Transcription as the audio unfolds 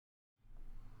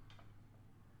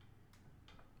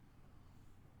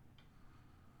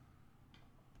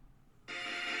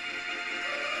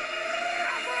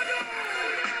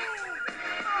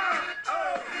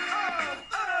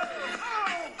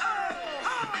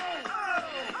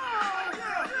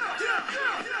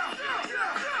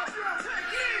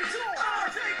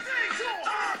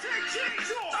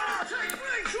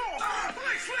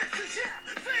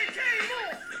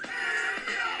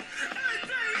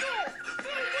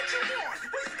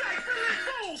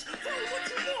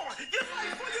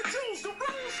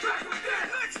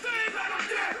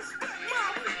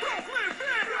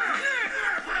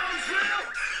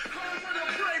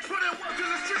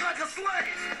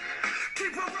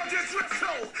get dressed so.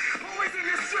 Always in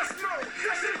this stress mode.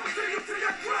 That shit will see you to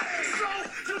your grave. So,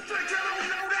 you think I don't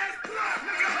know that?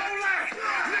 Nigga, hold that.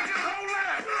 Nigga, hold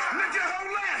that. Nigga,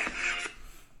 hold that.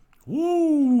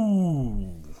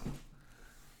 Woo.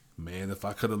 Man, if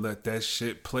I could have let that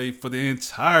shit play for the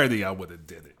entirety, I would have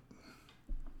did it.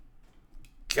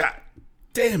 God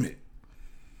damn it.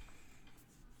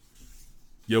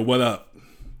 Yo, what up?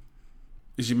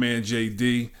 It's your man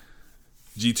JD,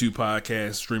 G2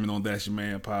 Podcast, streaming on That's Your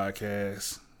Man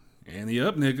Podcast. And he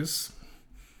up, niggas.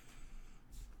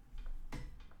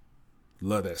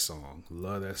 Love that song.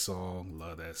 Love that song.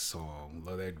 Love that song.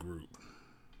 Love that group.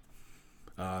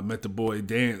 Met the boy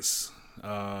Dance.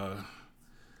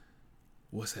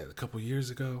 What's that? A couple years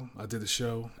ago, I did a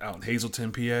show out in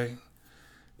Hazleton, PA,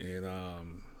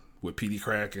 and with PD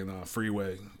Crack and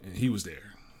Freeway, and he was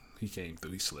there. He came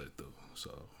through. He slid through.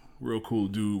 So real cool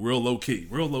dude. Real low key.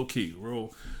 Real low key.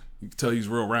 Real. You can tell he's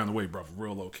real round the way, brother.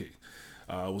 Real low key.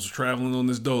 Was traveling on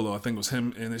this dolo. I think it was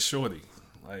him and his shorty.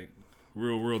 Like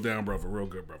real down, brother. Real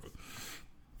good, brother.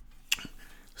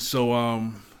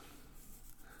 So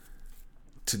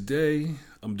today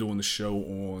I'm doing the show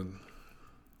on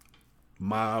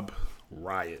mob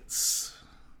riots.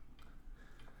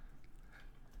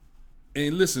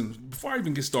 And listen, before I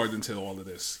even get started into all of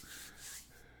this,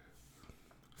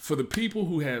 for the people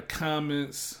who have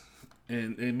comments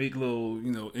and make little,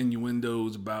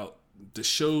 innuendos about the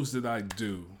shows that I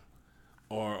do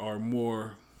are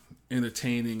more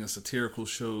entertaining and satirical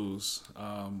shows,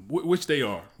 which they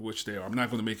are. I'm not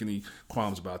going to make any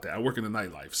qualms about that. I work in the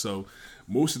nightlife, so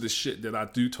most of the shit that I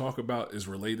do talk about is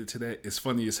related to that. It's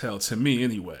funny as hell to me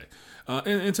anyway,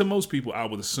 and to most people I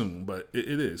would assume, but it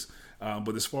is.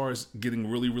 But as far as getting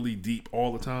really, really deep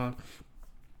all the time,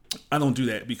 I don't do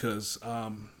that because,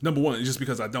 number one, it's just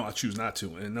because I choose not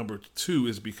to. And number two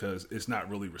is because it's not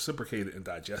really reciprocated and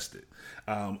digested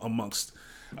amongst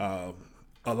a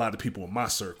lot of people in my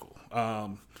circle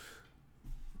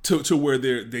to where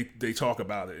they talk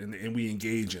about it and we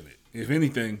engage in it. If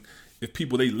anything, if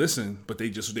people, they listen, but they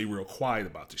real quiet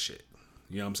about the shit.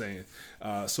 You know what I'm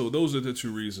saying? So those are the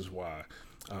two reasons why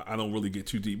I don't really get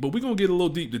too deep. But we're going to get a little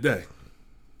deep today.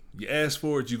 You ask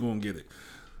for it, you're going to get it.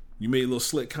 You made little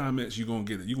slick comments, you're going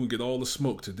to get it. You're going to get all the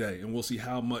smoke today, and we'll see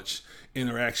how much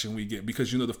interaction we get.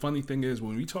 Because, the funny thing is,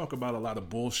 when we talk about a lot of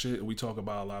bullshit, and we talk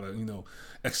about a lot of,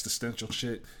 existential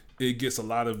shit, it gets a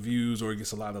lot of views, or it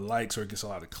gets a lot of likes, or it gets a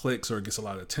lot of clicks, or it gets a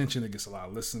lot of attention, it gets a lot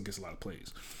of listens, it gets a lot of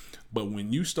plays. But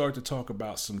when you start to talk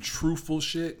about some truthful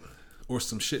shit, or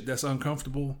some shit that's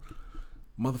uncomfortable,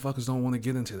 motherfuckers don't want to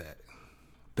get into that.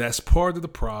 That's part of the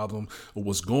problem of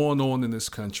what's going on in this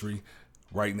country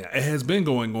right now. It has been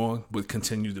going on, but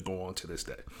continues to go on to this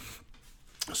day.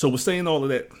 So with saying all of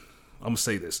that, I'm going to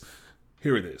say this.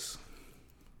 Here it is.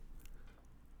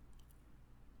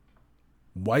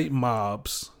 White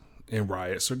mobs and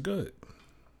riots are good.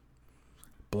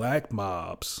 Black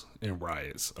mobs and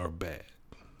riots are bad.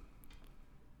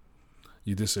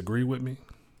 You disagree with me?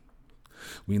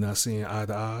 We not seeing eye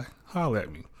to eye? Holler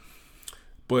at me.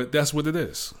 But that's what it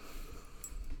is.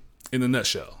 In a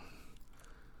nutshell.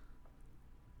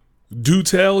 Do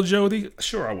tell, Jody?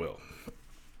 Sure, I will.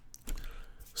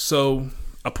 So,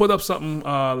 I put up something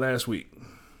last week.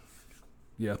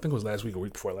 Yeah, I think it was last week or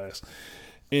week before last.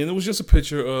 And it was just a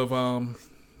picture of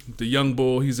the young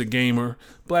bull. He's a gamer,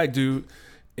 black dude.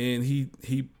 And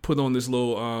he put on this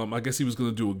little, I guess he was going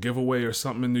to do a giveaway or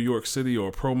something in New York City, or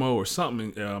a promo or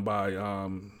something by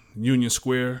Union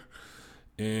Square.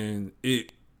 And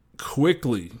it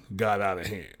quickly got out of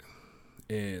hand.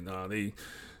 And they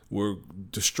were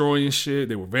destroying shit.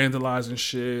 They were vandalizing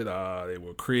shit. They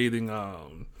were creating, a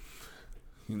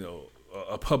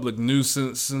public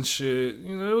nuisance and shit.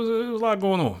 It was a lot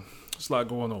going on. It's a lot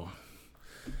going on.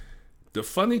 The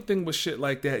funny thing with shit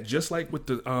like that, just like with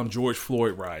the George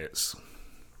Floyd riots,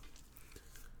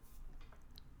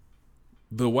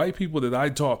 the white people that I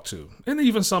talk to, and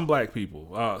even some black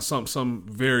people, some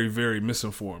very, very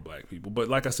misinformed black people, but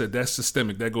like I said, that's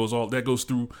systemic. That goes all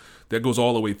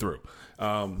the way through.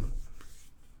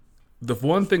 The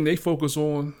one thing they focus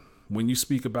on when you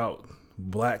speak about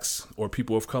blacks or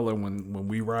people of color when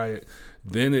we riot,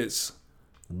 then it's,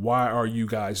 why are you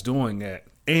guys doing that?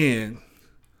 And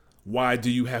why do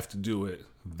you have to do it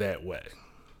that way?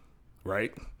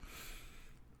 Right?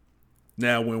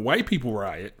 Now, when white people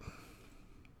riot,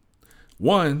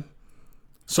 one,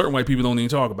 certain white people don't even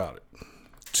talk about it.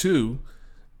 Two,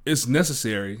 it's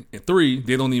necessary. And three,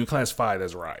 they don't even classify it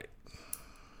as a riot.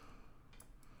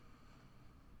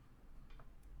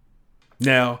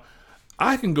 Now,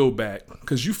 I can go back,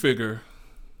 because you figure,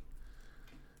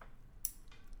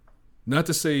 not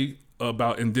to say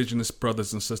about indigenous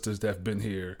brothers and sisters that have been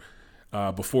here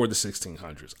before the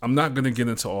 1600s. I'm not going to get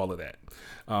into all of that.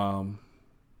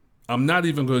 I'm not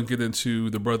even going to get into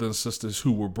the brothers and sisters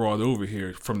who were brought over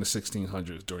here from the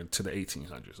 1600s to the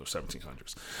 1800s or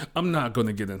 1700s. I'm not going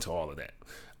to get into all of that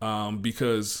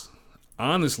because,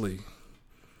 honestly,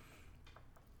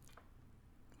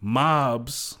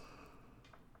 mobs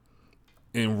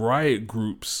and riot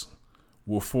groups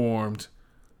were formed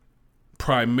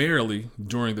primarily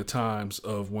during the times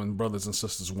of when brothers and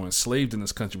sisters were enslaved in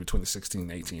this country between the 16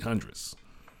 and 1800s.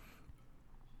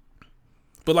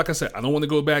 But like I said, I don't want to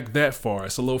go back that far.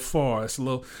 It's a little far. It's a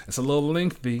little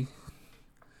lengthy.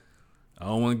 I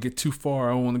don't want to get too far.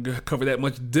 I don't want to cover that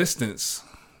much distance.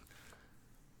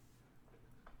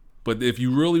 But if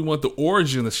you really want the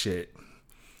origin of shit,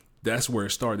 that's where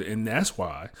it started. And that's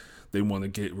why they want to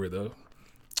get rid of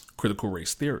critical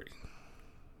race theory.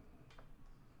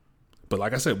 But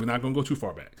like I said, we're not going to go too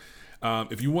far back.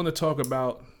 If you want to talk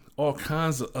about all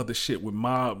kinds of other shit with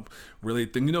mob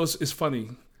related things, it's funny.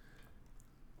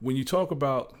 When you talk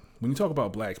about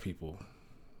black people,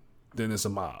 then it's a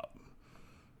mob.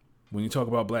 When you talk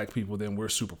about black people, then we're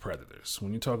super predators.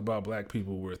 When you talk about black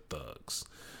people, we're thugs.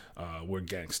 We're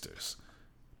gangsters.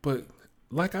 But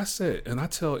like I said, and I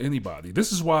tell anybody,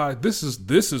 this is why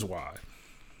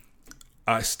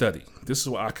I study. This is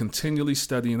why I continually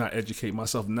study and I educate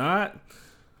myself. Not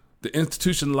the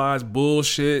institutionalized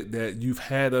bullshit that you've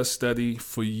had us study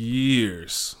for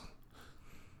years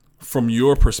from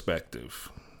your perspective,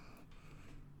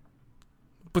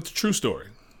 but the true story.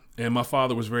 And my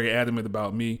father was very adamant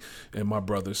about me and my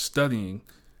brothers studying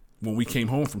when we came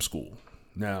home from school.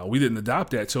 Now, we didn't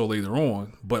adopt that till later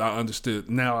on, but I understood.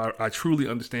 Now I truly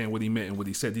understand what he meant and what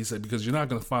he said. He said, because you're not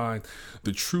going to find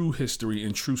the true history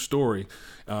and true story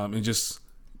and just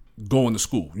going to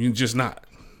school. You're just not.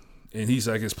 And he's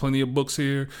like, there's plenty of books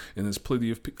here and there's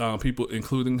plenty of people,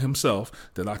 including himself,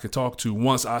 that I could talk to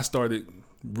once I started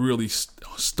really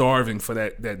starving for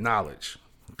that knowledge.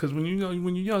 Because when you're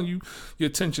young, your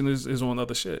attention is on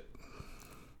other shit.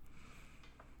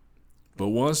 But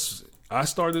once I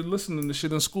started listening to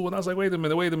shit in school, and I was like, wait a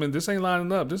minute, this ain't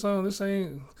lining up. This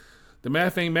ain't, the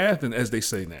math ain't mathing, as they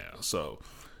say now. So,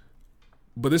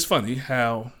 but it's funny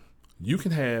how you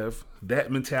can have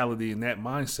that mentality and that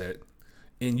mindset,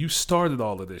 and you started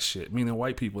all of this shit. Meaning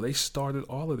white people, they started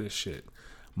all of this shit.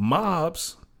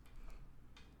 Mobs,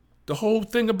 the whole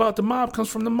thing about the mob comes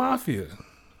from the mafia.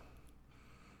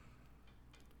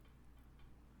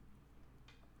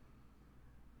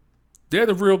 They're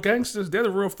the real gangsters. They're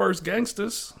the real first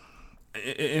gangsters.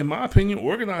 In my opinion,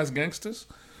 organized gangsters.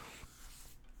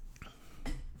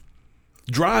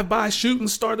 Drive-by shooting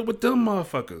started with them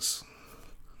motherfuckers.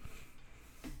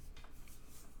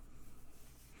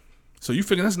 So you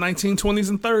figure that's 1920s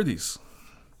and 30s.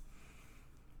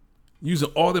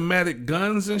 Using automatic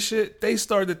guns and shit. They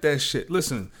started that shit.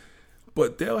 Listen,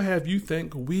 but they'll have you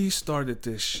think we started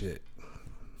this shit.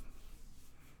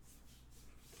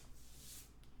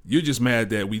 You're just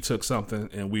mad that we took something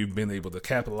and we've been able to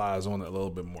capitalize on it a little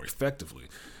bit more effectively,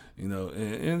 and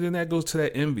then that goes to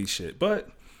that envy shit. But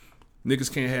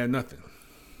niggas can't have nothing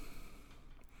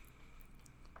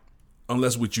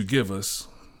unless what you give us,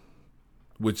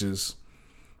 which is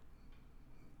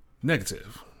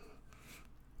negative.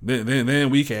 Then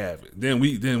we can have it. Then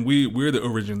we're the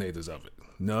originators of it.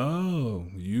 No,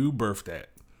 you birthed that.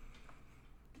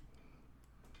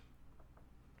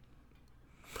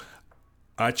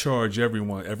 I charge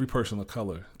every person of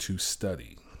color to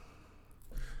study.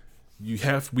 We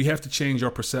have to change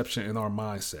our perception and our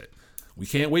mindset. We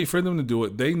can't wait for them to do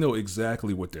it. They know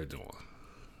exactly what they're doing.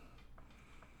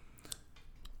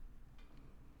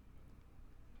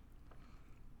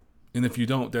 And if you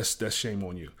don't, that's shame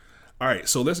on you. All right,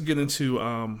 so let's get into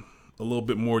a little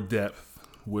bit more depth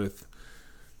with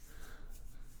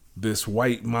this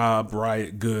white mob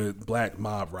riot good, black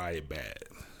mob riot bad.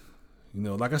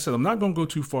 Like I said, I'm not going to go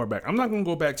too far back. I'm not going to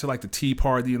go back to like the Tea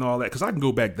Party and all that, because I can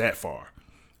go back that far.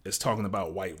 It's talking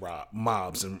about white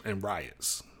mobs and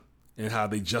riots and how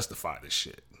they justify this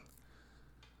shit.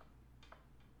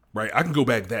 Right? I can go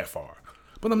back that far,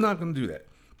 but I'm not going to do that.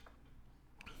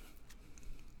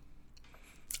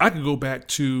 I could go back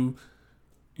to,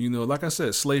 like I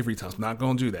said, slavery times. I'm not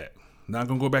going to do that. I'm not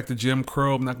going to go back to Jim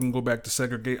Crow. I'm not going to go back to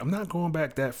segregate. I'm not going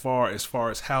back that far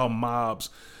as how mobs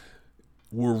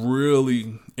were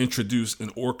really introduced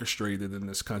and orchestrated in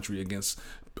this country against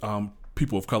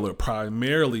people of color,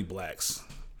 primarily blacks.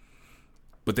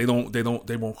 But they won't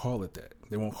call it that.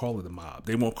 They won't call it a mob.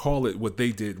 They won't call it what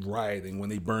they did, rioting, when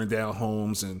they burned down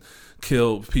homes and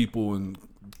killed people and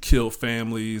killed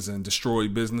families and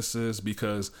destroyed businesses,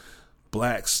 because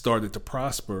blacks started to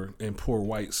prosper and poor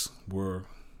whites were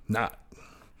not.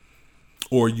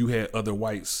 Or you had other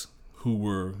whites who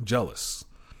were jealous.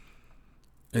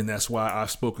 And that's why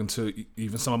I've spoken to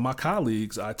even some of my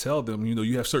colleagues. I tell them,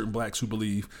 you have certain blacks who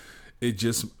believe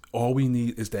all we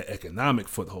need is that economic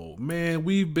foothold. Man,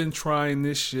 we've been trying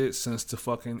this shit since the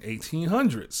fucking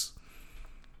 1800s.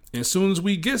 And as soon as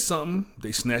we get something,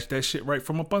 they snatch that shit right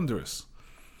from up under us.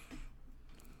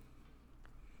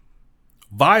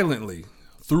 Violently,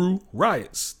 through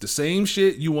riots. The same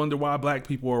shit you wonder why black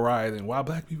people are rioting. Why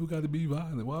black people got to be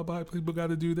violent. Why black people got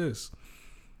to do this.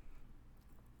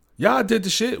 Y'all did the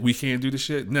shit. We can't do the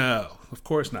shit. No, of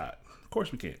course not. Of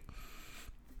course we can't.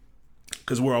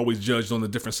 Because we're always judged on a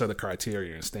different set of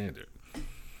criteria and standard.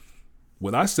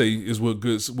 What I say is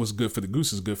what's good for the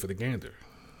goose is good for the gander.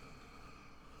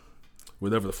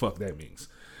 Whatever the fuck that means.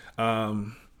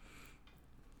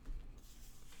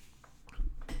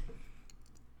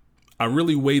 I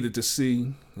really waited to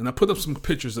see, and I put up some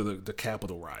pictures of the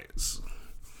Capitol riots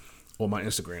on my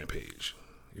Instagram page.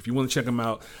 If you want to check them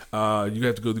out, you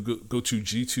have to go to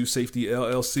G2 Safety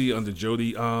LLC under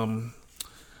Jody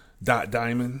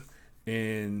 .Diamond,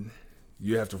 and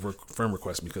you have to friend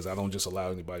request me because I don't just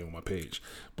allow anybody on my page.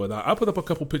 But I put up a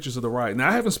couple pictures of the riot. Now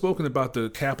I haven't spoken about the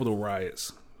Capitol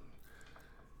riots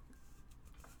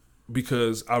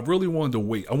because I really wanted to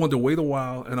wait. I wanted to wait a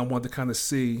while, and I wanted to kind of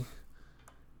see.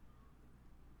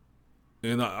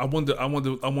 And I want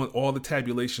all the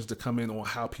tabulations to come in on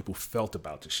how people felt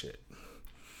about the shit.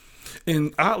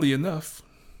 And oddly enough,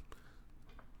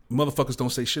 motherfuckers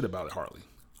don't say shit about it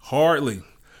hardly.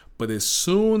 But as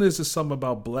soon as it's something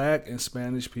about black and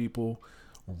Spanish people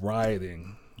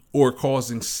rioting or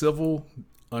causing civil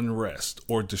unrest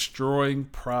or destroying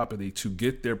property to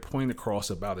get their point across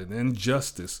about an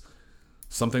injustice,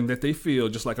 something that they feel,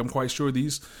 just like I'm quite sure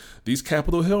these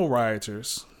Capitol Hill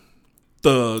rioters,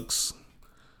 thugs,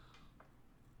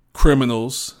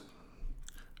 criminals,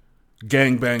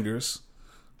 gangbangers,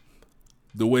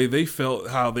 the way they felt,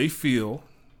 how they feel,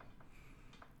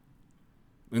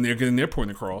 and they're getting their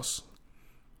point across,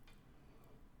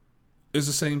 is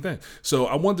the same thing. So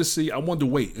I wanted to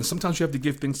wait. And sometimes you have to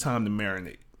give things time to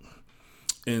marinate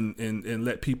and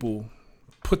let people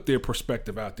put their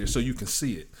perspective out there so you can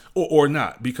see it or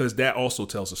not, because that also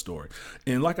tells a story.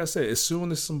 And like I said, as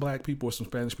soon as some black people or some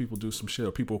Spanish people do some shit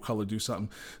or people of color do something,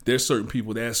 there's certain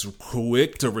people that's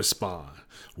quick to respond.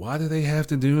 Why do they have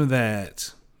to do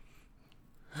that?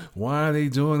 Why are they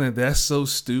doing that? That's so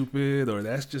stupid, or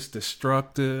that's just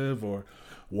destructive, or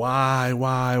why?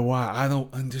 I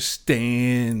don't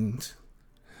understand.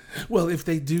 Well, if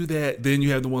they do that, then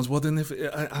you have the ones, well, then if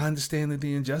I understand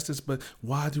the injustice, but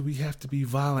why do we have to be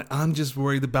violent? I'm just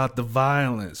worried about the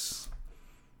violence.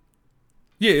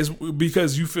 Yeah, it's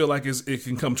because you feel like it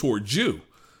can come towards you.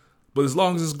 But as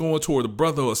long as it's going toward a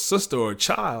brother or a sister or a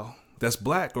child that's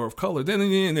black or of color, then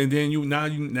you're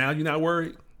not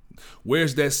worried.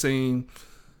 Where's that same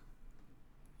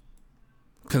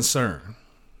concern?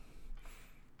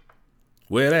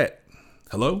 Where that?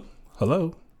 Hello?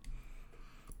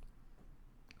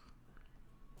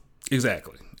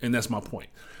 Exactly. And that's my point.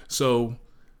 So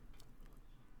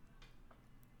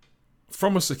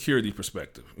from a security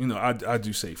perspective, I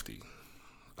do safety.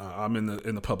 I'm in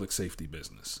the public safety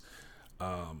business.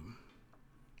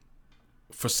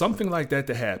 For something like that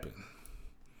to happen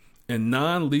and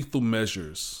non-lethal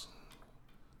measures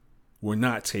were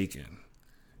not taken,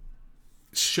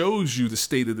 shows you the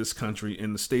state of this country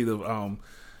and the state of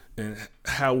and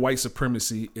how white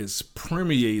supremacy is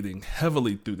permeating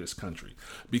heavily through this country.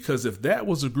 Because if that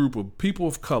was a group of people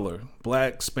of color,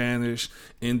 black, Spanish,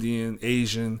 Indian,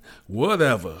 Asian,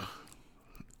 whatever,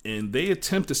 and they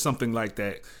attempted something like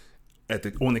that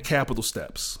on the Capitol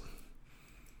steps,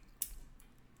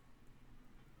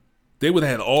 they would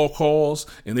have had all calls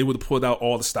and they would have pulled out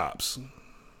all the stops.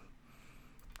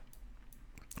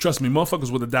 Trust me,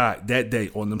 motherfuckers would have died that day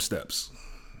on them steps.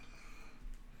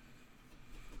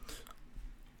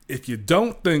 If you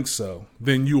don't think so,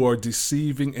 then you are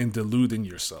deceiving and deluding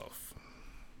yourself.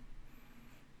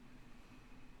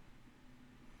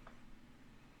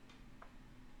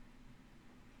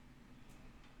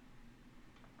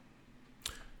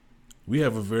 We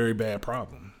have a very bad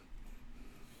problem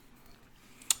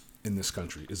in this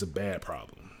country. It's a bad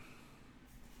problem.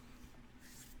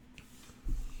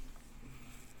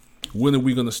 When are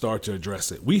we going to start to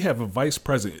address it? We have a vice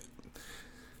president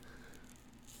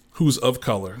who's of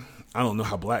color. I don't know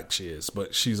how black she is,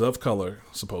 but she's of color,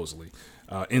 supposedly.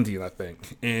 Indian, I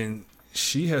think. And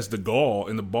she has the gall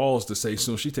and the balls to say, as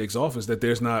soon as she takes office, that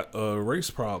there's not a race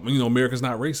problem. America's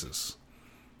not racist.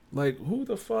 Like, who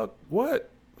the fuck? What?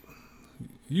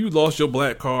 You lost your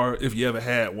black card if you ever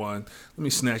had one. Let me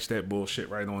snatch that bullshit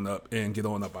right on up and get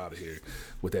on up out of here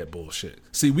with that bullshit.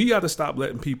 See, we got to stop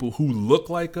letting people who look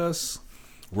like us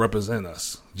represent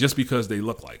us just because they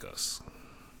look like us.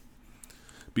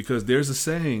 Because there's a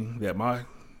saying that my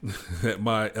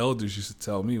elders used to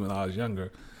tell me when I was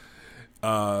younger.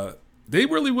 They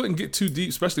really wouldn't get too deep,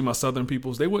 especially my southern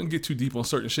peoples. They wouldn't get too deep on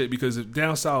certain shit because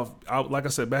down south, like I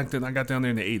said, back then, I got down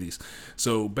there in the 80s.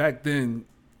 So back then,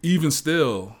 even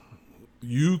still,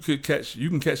 you can catch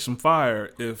some fire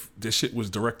if the shit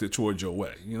was directed towards your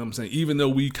way. You know what I'm saying? Even though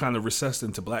we kind of recessed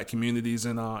into black communities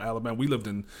in Alabama, we lived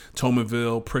in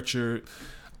Tomanville, Pritchard,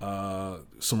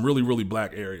 some really, really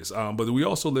black areas. But we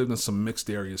also lived in some mixed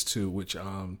areas too, which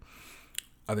I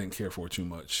didn't care for too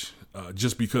much,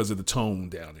 just because of the tone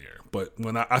down there. But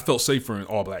when I felt safer in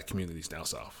all black communities down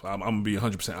south, I'm gonna be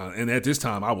 100% honest. And at this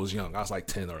time, I was young. I was like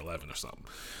 10 or 11 or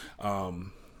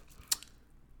something.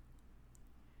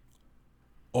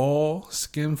 All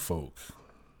skin folk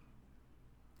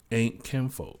ain't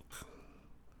kinfolk.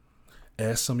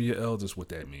 Ask some of your elders what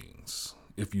that means.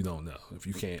 If you don't know, if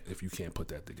you can't put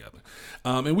that together,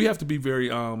 and we have to be very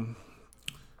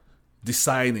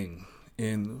deciding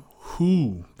in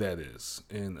who that is,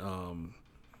 and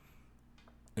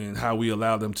how we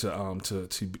allow them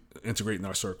to integrate in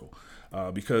our circle,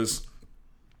 because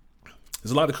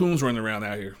there's a lot of coons running around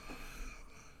out here.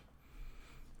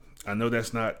 I know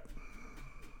that's not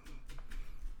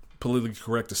politically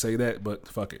correct to say that, but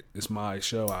fuck it, it's my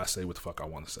show. I say what the fuck I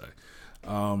want to say.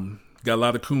 Got a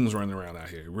lot of coons running around out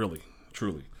here, really,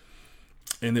 truly,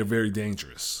 and they're very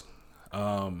dangerous.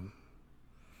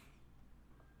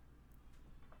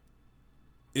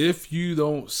 If you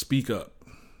don't speak up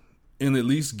and at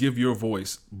least give your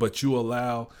voice, but you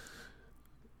allow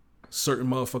certain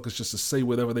motherfuckers just to say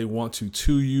whatever they want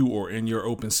to you or in your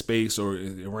open space or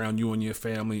around you and your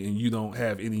family, and you don't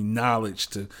have any knowledge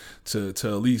to at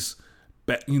least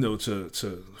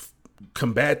to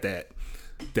combat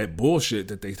that bullshit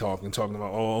that they talking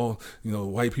about,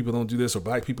 white people don't do this or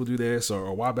black people do this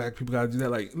or why black people gotta do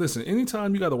that. Like, listen,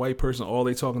 anytime you got a white person, all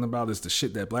they talking about is the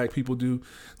shit that black people do,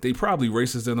 they probably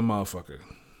racist than a motherfucker.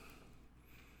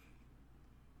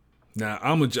 Now,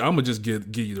 I'm just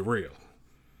give you the real.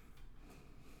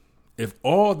 If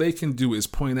all they can do is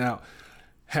point out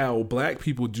how black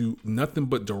people do nothing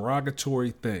but derogatory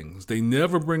things, they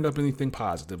never bring up anything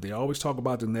positive. They always talk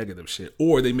about the negative shit,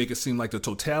 or they make it seem like the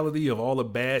totality of all the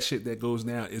bad shit that goes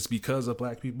down is because of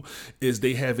black people, is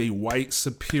they have a white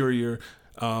superior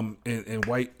and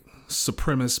white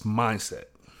supremacist mindset.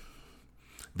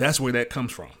 That's where that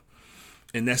comes from.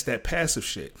 And that's that passive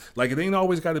shit. Like, it ain't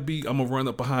always got to be, I'm going to run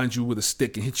up behind you with a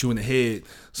stick and hit you in the head,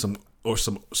 some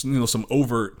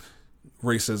overt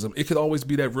racism. It could always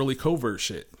be that really covert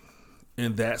shit.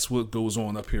 And that's what goes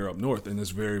on up here up north. And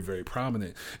it's very, very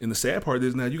prominent. And the sad part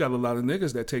is now you got a lot of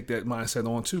niggas that take that mindset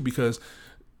on too, because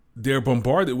they're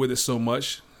bombarded with it so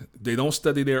much. They don't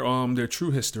study their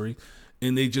true history.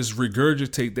 And they just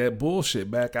regurgitate that bullshit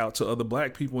back out to other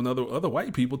black people and other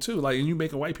white people too. Like, and you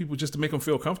making white people just to make them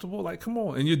feel comfortable. Like, come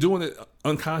on. And you're doing it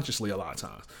unconsciously a lot of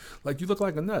times. Like, you look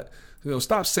like a nut.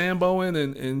 Stop samboing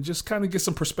and just kind of get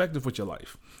some perspective with your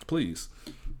life. Please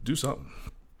do something.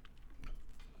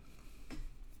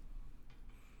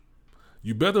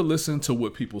 You better listen to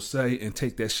what people say and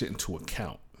take that shit into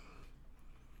account.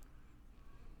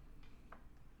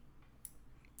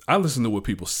 I listen to what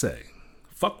people say.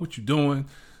 Fuck what you doing.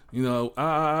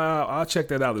 I'll check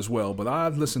that out as well. But I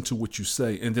listen to what you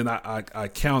say, and then I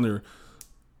counter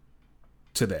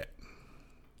to that.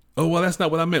 Oh, well, that's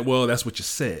not what I meant. Well, that's what you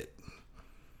said.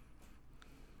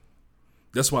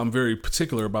 That's why I'm very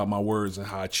particular about my words and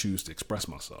how I choose to express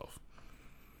myself.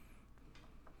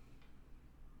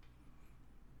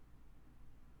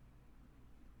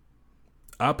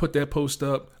 I put that post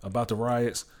up about the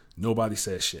riots. Nobody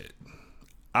said shit.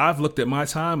 I've looked at my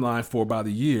timeline for about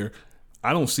a year.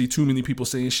 I don't see too many people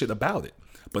saying shit about it.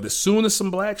 But as soon as some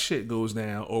black shit goes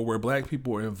down or where black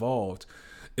people are involved,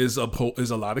 is a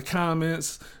lot of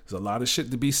comments. There's a lot of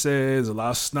shit to be said. There's a lot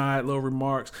of snide little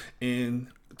remarks. And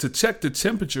to check the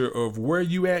temperature of where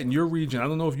you at in your region, I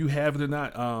don't know if you have it or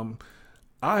not.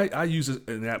 I use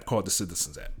an app called the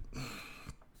Citizens app.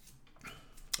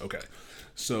 Okay.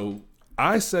 So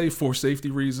I say for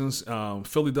safety reasons,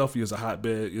 Philadelphia is a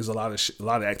hotbed. There's a lot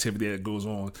of activity that goes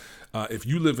on. If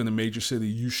you live in a major city,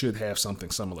 you should have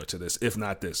something similar to this. If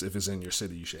not this, if it's in your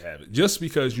city, you should have it. Just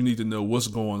because you need to know what's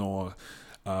going on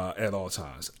at all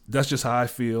times. That's just how I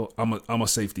feel. I'm a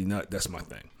safety nut. That's my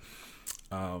thing.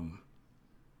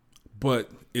 But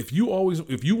if you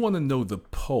want to know the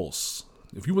pulse,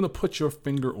 if you want to put your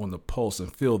finger on the pulse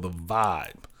and feel the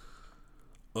vibe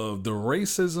of the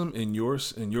racism in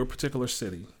your particular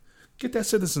city, get that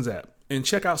Citizens app and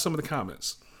check out some of the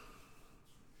comments.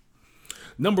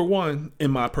 Number one,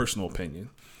 in my personal opinion,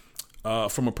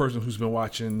 from a person who's been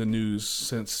watching the news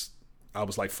since I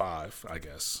was like 5, I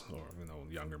guess, or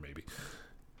younger maybe.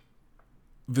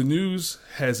 The news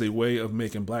has a way of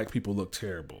making black people look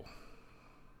terrible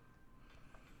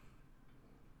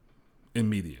in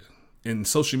media. And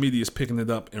social media is picking it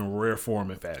up in rare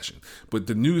form and fashion. But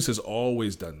the news has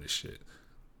always done this shit.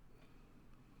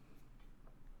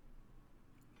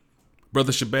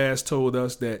 Brother Shabazz told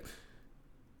us that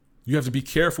you have to be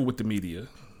careful with the media.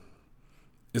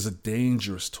 It's a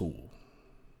dangerous tool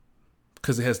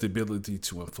because it has the ability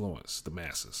to influence the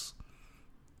masses,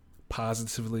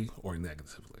 positively or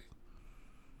negatively.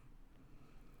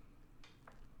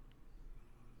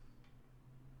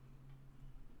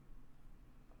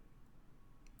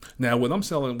 Now, what I'm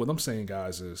saying,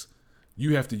 guys, is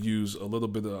you have to use a little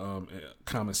bit of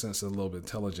common sense and a little bit of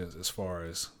intelligence as far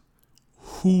as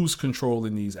who's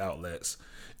controlling these outlets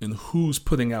and who's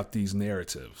putting out these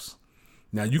narratives.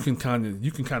 Now, you can kind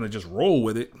of just roll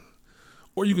with it,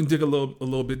 or you can dig a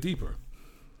little bit deeper.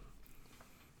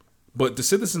 But the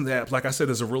Citizens app, like I said,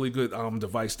 is a really good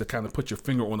device to kind of put your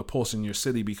finger on the pulse in your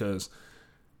city, because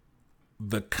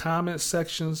the comment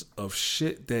sections of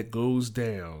shit that goes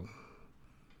down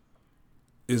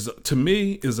is, to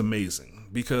me, is amazing,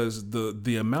 because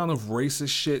the amount of racist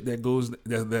shit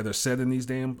that are said in these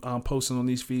damn posting on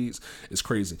these feeds is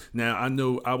crazy. Now,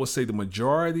 I would say the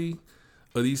majority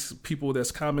of these people that's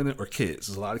commenting are kids.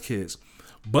 There's a lot of kids.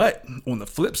 But on the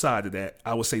flip side of that,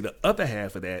 I would say the other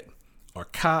half of that are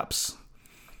cops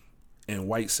and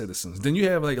white citizens. Then you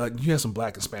have like you have some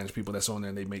black and Spanish people that's on there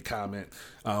and they make comment.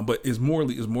 But it's more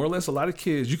or less a lot of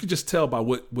kids. You can just tell by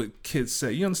what kids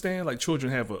say. You understand? Like,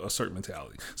 children have a certain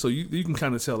mentality. So you can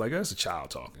kind of tell, like, that's a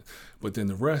child talking. But then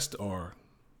the rest are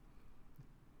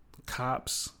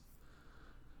cops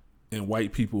and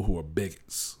white people who are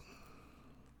bigots.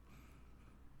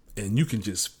 And you can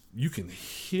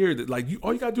hear that. Like,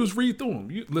 all you gotta do is read through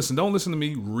them. Don't listen to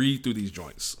me. Read through these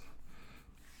joints.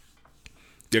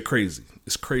 They're crazy.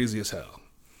 It's crazy as hell.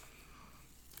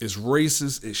 It's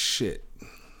racist as shit.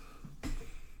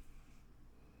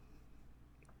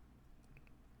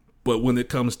 But when it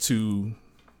comes to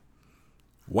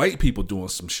white people doing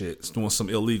some shit, doing some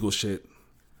illegal shit,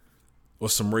 or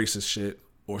some racist shit,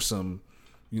 or some,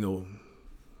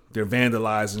 they're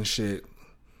vandalizing shit,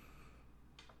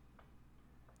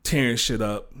 tearing shit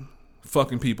up,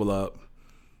 fucking people up.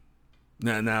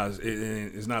 Now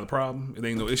it's not a problem. It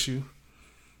ain't no issue.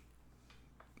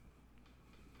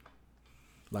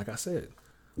 Like I said,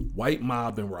 white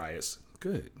mob and riots,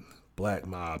 good. Black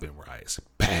mob and riots,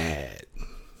 bad.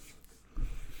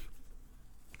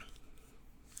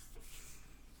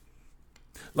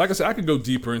 Like I said, I can go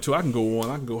deeper into it. I can go on.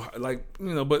 I can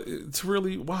go, but it's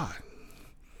really, why?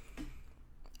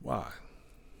 Why?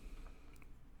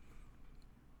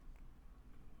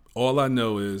 All I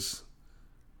know is,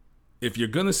 if you're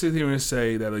going to sit here and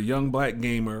say that a young black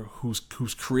gamer who's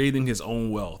creating his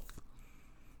own wealth,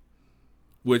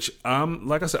 which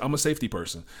like I said, I'm a safety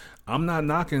person. I'm not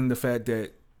knocking the fact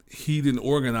that he didn't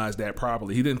organize that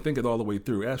properly. He didn't think it all the way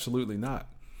through. Absolutely not.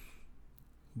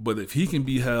 But if he can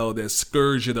be held as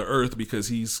scourge of the earth because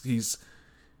he's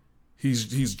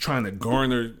trying to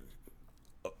garner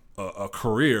a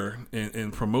career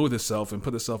and promote himself and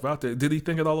put himself out there, did he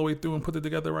think it all the way through and put it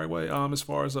together the right way? As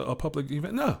far as a public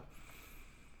event, no.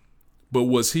 But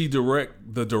was he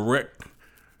the direct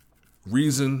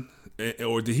reason?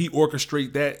 Or did he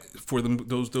orchestrate that for them,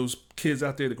 those kids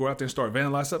out there to go out there and start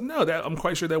vandalizing stuff? No, I'm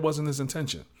quite sure that wasn't his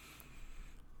intention.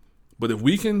 But if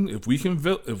we can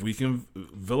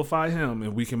vilify him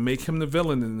and we can make him the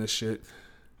villain in this shit,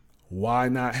 why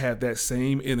not have that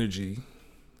same energy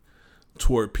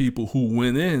toward people who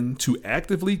went in to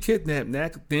actively kidnap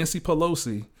Nancy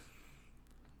Pelosi,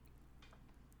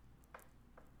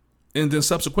 and then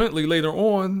subsequently later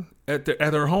on at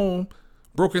her home,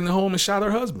 broke in the home and shot her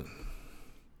husband?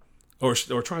 Or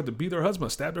tried to beat her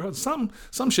husband, stabbed her husband.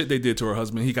 Some shit they did to her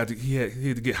husband. He had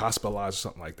to get hospitalized or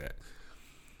something like that.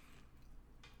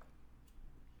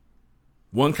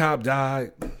 One cop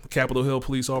died. Capitol Hill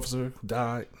police officer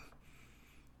died.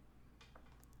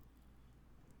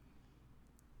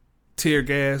 Tear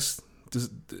gas.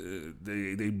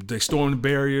 They stormed the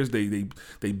barriers.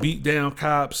 They beat down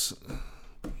cops.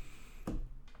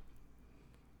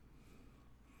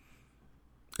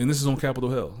 And this is on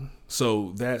Capitol Hill.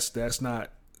 So that's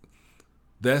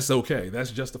okay.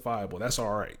 That's justifiable. That's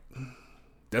all right.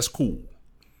 That's cool.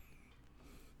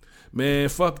 Man,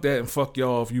 fuck that and fuck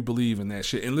y'all if you believe in that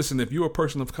shit. And listen, if you're a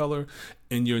person of color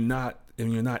and you're not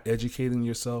educating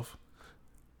yourself,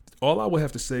 all I would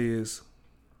have to say is,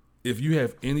 if you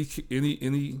have any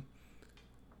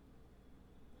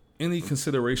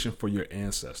consideration for your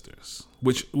ancestors,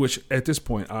 which at this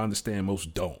point I understand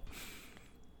most don't,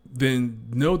 then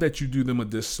know that you do them a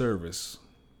disservice.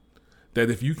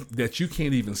 That you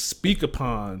can't even speak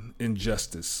upon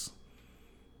injustice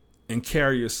and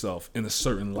carry yourself in a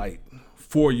certain light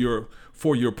for your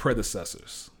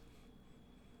predecessors.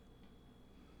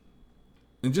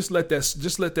 And just let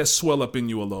that swell up in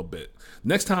you a little bit.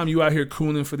 Next time you out here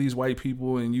cooning for these white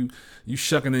people and you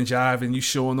shucking and jiving, you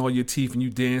showing all your teeth and you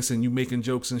dancing, you making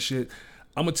jokes and shit,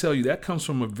 I'm gonna tell you that comes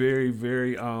from a very,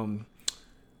 very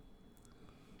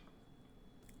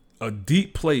a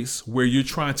deep place where you're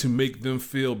trying to make them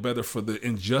feel better for the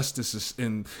injustices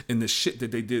in the shit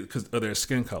that they did because of their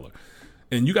skin color.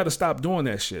 And you got to stop doing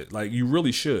that shit. Like, you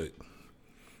really should.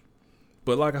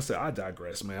 But like I said, I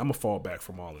digress, man. I'm going to fall back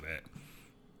from all of that.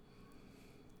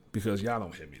 Because y'all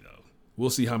don't hit me, though.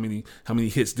 We'll see how many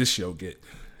hits this show get.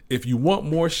 If you want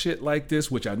more shit like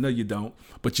this, which I know you don't,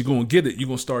 but you're going to get it, you're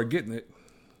going to start getting it,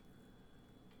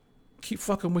 keep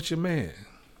fucking with your man.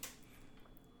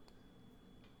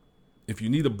 If you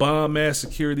need a bomb-ass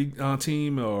security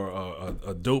team or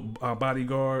a dope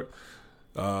bodyguard,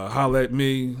 holla at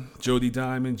me, Jody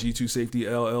Diamond, G2 Safety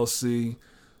LLC.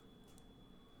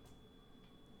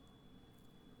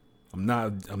 I'm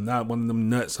not one of them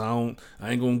nuts. I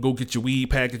ain't gonna go get your weed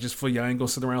packages for you. I ain't gonna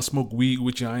sit around smoke weed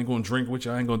with you. I ain't gonna drink with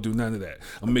you. I ain't gonna do none of that.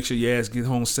 I'm gonna make sure your ass get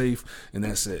home safe, and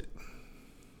that's it.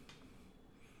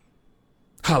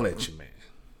 Holla at you, man.